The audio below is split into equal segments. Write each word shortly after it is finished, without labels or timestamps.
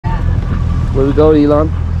Where we go, Elon?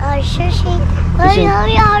 Fishing. Fishing?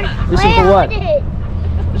 Fishing for what?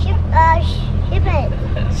 Ship it.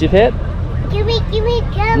 Ship head? Give me,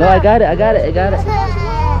 camera. No, I got it, I got it. I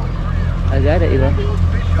got it, Elon.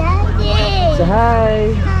 Daddy. Say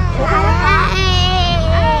hi.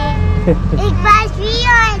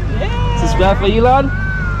 Subscribe for Elon?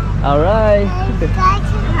 Alright.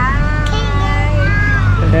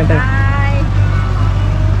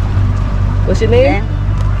 What's your name?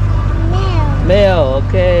 Mel,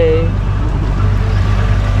 okay.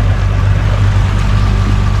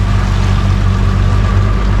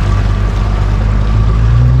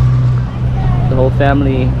 The whole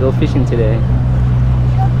family go fishing today.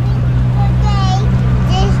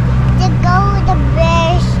 Just to go with the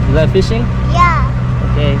bears. You like fishing? Yeah.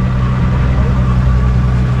 Okay.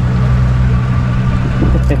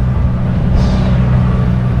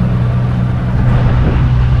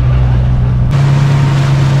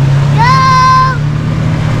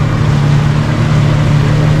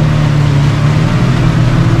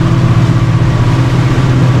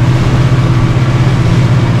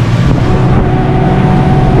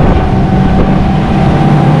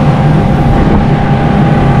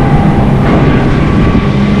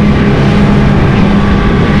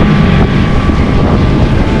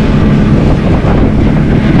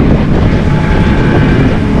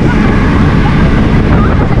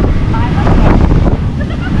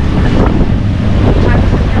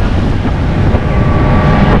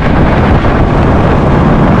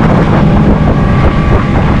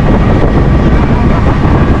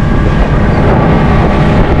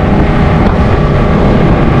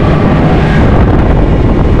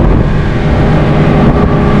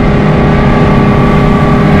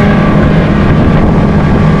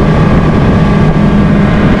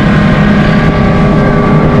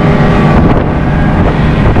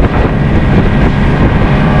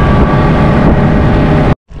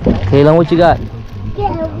 Kaylan, what you got?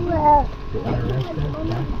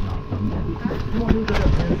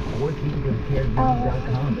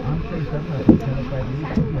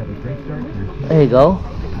 There you go.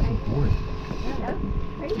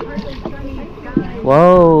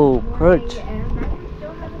 Whoa, perch.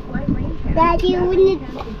 Daddy,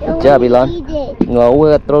 Good job, Elon. No,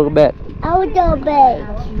 we're gonna throw it back. I will throw it back.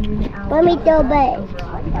 Let me throw it back.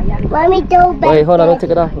 Let me throw it back. Wait, hold on, don't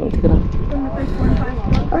take it off. Don't take it off.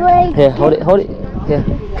 Wait. Here, hold it, hold it. Here,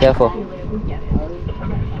 careful.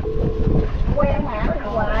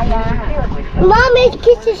 Mom, it's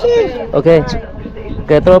kiss the shoes. Okay.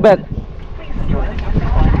 Okay, throw it back.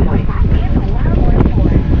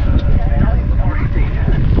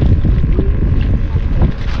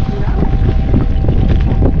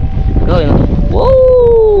 Go, Elon.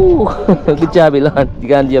 Whoa! Good job, Elon. You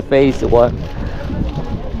got into your face. What?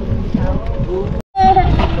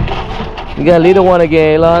 You got a little one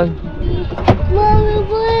again, Elon. Mommy,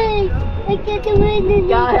 wait. I get the wind.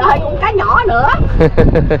 Trời ơi, con cá nhỏ nữa.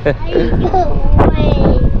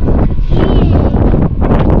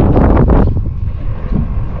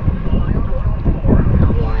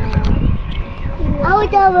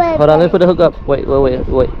 Hold on, let's put the hook up. Wait. Okay,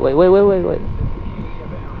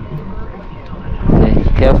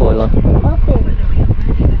 careful, Elon.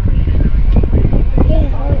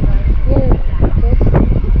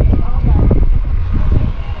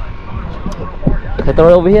 Okay, throw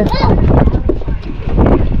it over here.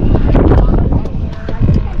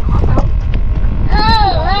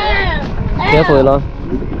 Careful, Elon.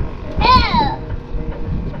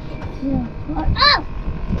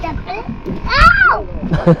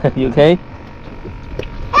 You okay?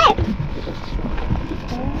 Oh,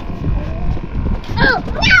 no!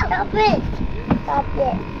 Stop it! Stop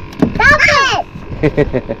it! Stop it!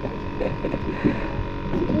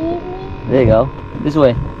 There you go. This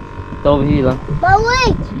way. It's over here, Elon. But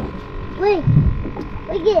wait!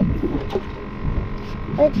 Look it.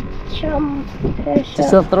 Let's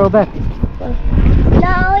Just throw it back.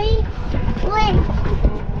 No, wait.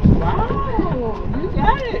 Wow, you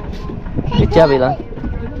got it. Good job, Elon.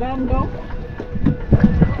 Lên con.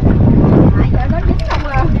 Nãy giờ nó dính không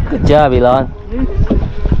à. Good job, Elon.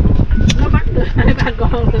 Nó bắt được hai ba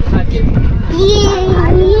con rồi mà chứ.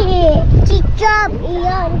 Yeah. Good job,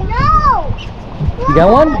 Elon. No! You got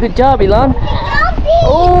one? Good job, Elon.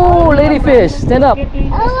 Oh, ladyfish, stand up. I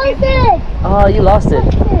lost it. Oh, you lost it.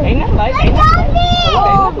 Hãy nắm lại.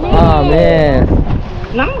 Oh, man.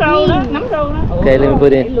 Nắm râu đó, nắm râu đó. Okay, let me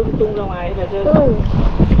put it in. Lung tung ra ngoài rồi rơi.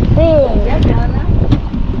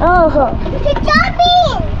 Oh, good job,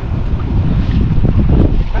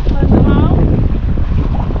 Bắt lên đúng không?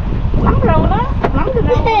 Nắm râu đó, nắm từ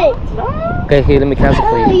đâu? Đó. Okay, here, let me cancel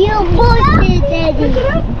for you. You busted, Daddy.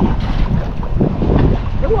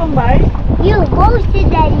 không vậy? You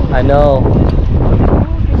roasted daddy. I know.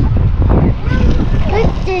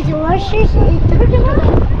 It's the roasters.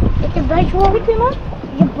 It's the brush one. It's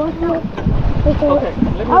the brush one. Okay,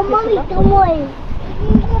 let me Oh, mommy, don't worry.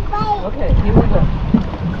 Okay, here we go.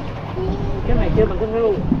 Cái này kêu bằng cái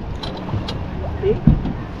râu. Tí.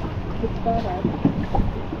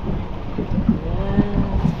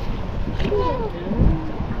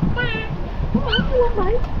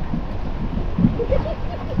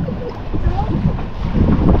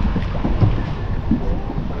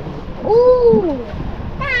 Ooh,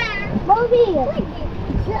 mommy.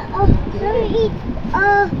 Sorry, eat.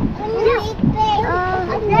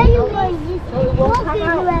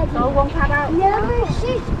 Con tha đâu. Number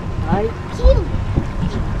 6. Đấy.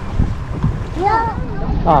 Yeah.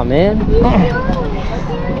 Oh man.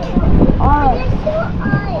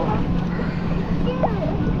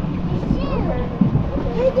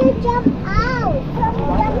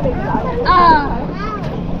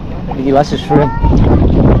 You lost your shrimp.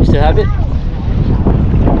 You still have it?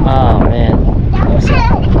 Oh man.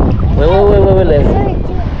 Wait, Leslie.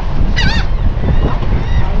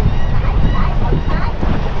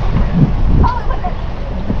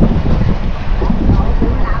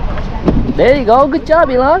 There you go. Good job,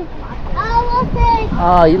 Elon.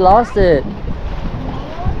 Oh, you lost it.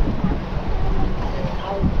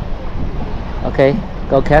 Okay,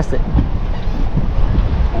 go cast it.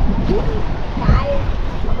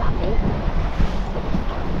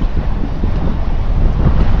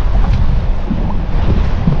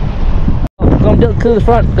 Go to the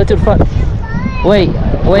front. Go to the front. Wait,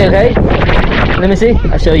 okay? Let me see.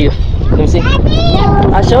 I'll show you. Let me see.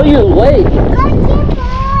 I'll show you. Wait.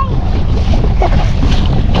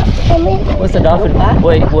 What's the dolphin?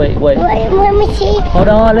 Wait. Let me see. Hold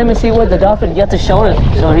on. Let me see what the dolphin. You have to show it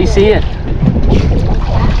so he see it.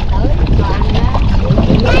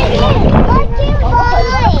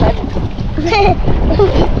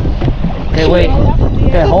 Okay, wait.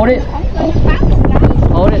 Okay, hold it.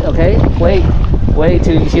 Hold it. Okay. Wait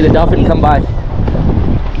till you see the dolphin come by.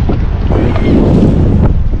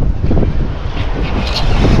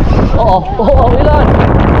 Oh,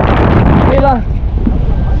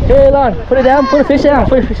 Elon, put it down, put the fish down,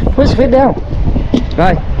 put the fish down.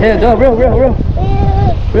 Right, here, go, reel.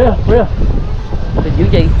 Đừng giữ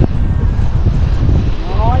gì.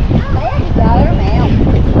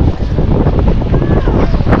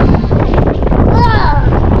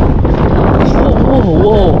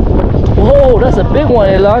 Whoa, that's a big one,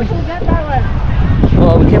 Elon.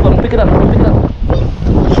 Oh, be careful, pick it up.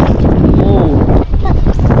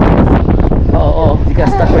 Oh, you got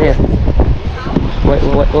stuck right here. Wait,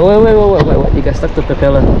 you got stuck to the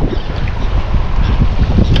propeller.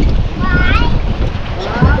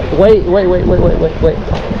 Wait,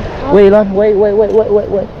 Elon, wait.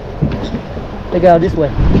 They go this way.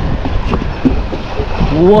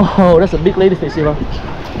 Whoa, that's a big ladyfish, Elon.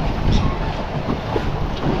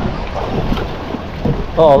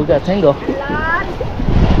 Oh, we got a tango.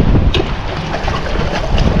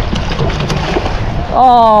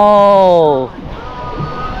 Oh,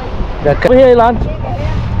 over here, Elon.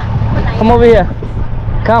 Come over here.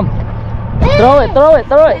 Come. Throw it.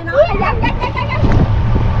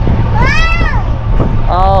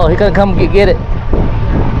 Oh, he's gonna come get it.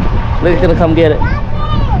 Look, he's gonna come get it.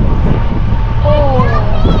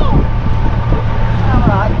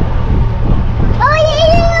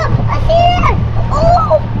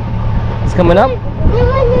 It's coming up.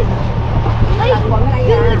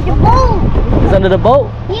 It's under the boat?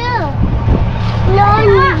 Yeah. No,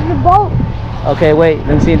 under the boat. Okay, wait.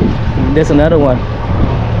 Let me see. There's another one.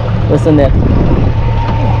 What's in there?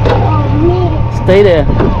 Stay there.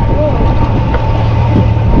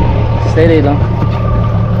 Stay there, Elon.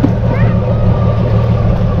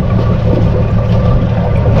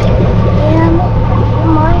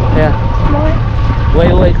 Yeah.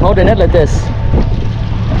 Wait. Hold the net like this.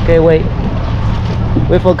 Okay, wait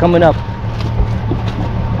for it coming up.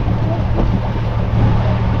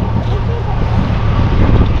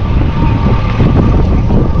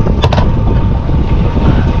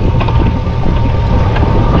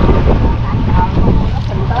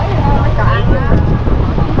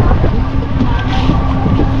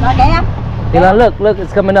 Elon, look,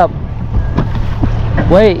 it's coming up.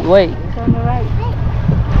 Wait.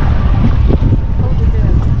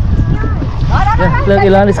 Yeah, look,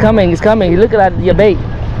 Elon, it's coming. Look at your bait.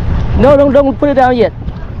 No, don't put it down yet.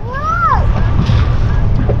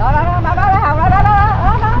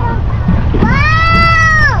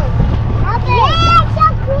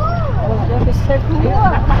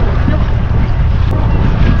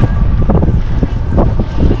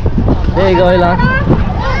 There you go, Elon.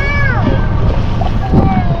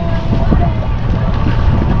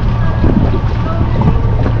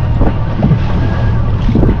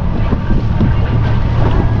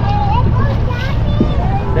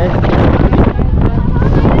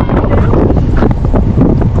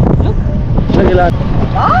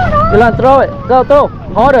 Elon, throw it. Go, throw.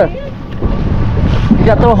 Harder. You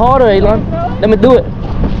got to throw harder, Elon. Let me do it.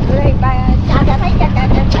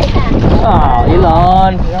 Oh,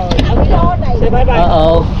 Elon. Say bye bye.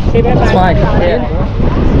 Uh-oh. Say bye bye. It's fine. Yeah.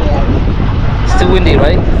 It's too windy,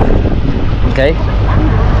 right? Okay.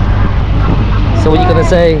 So what you gonna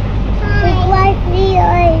say?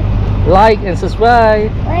 Like and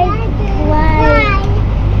subscribe. Bye.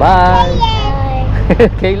 Bye.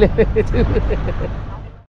 Kaylin.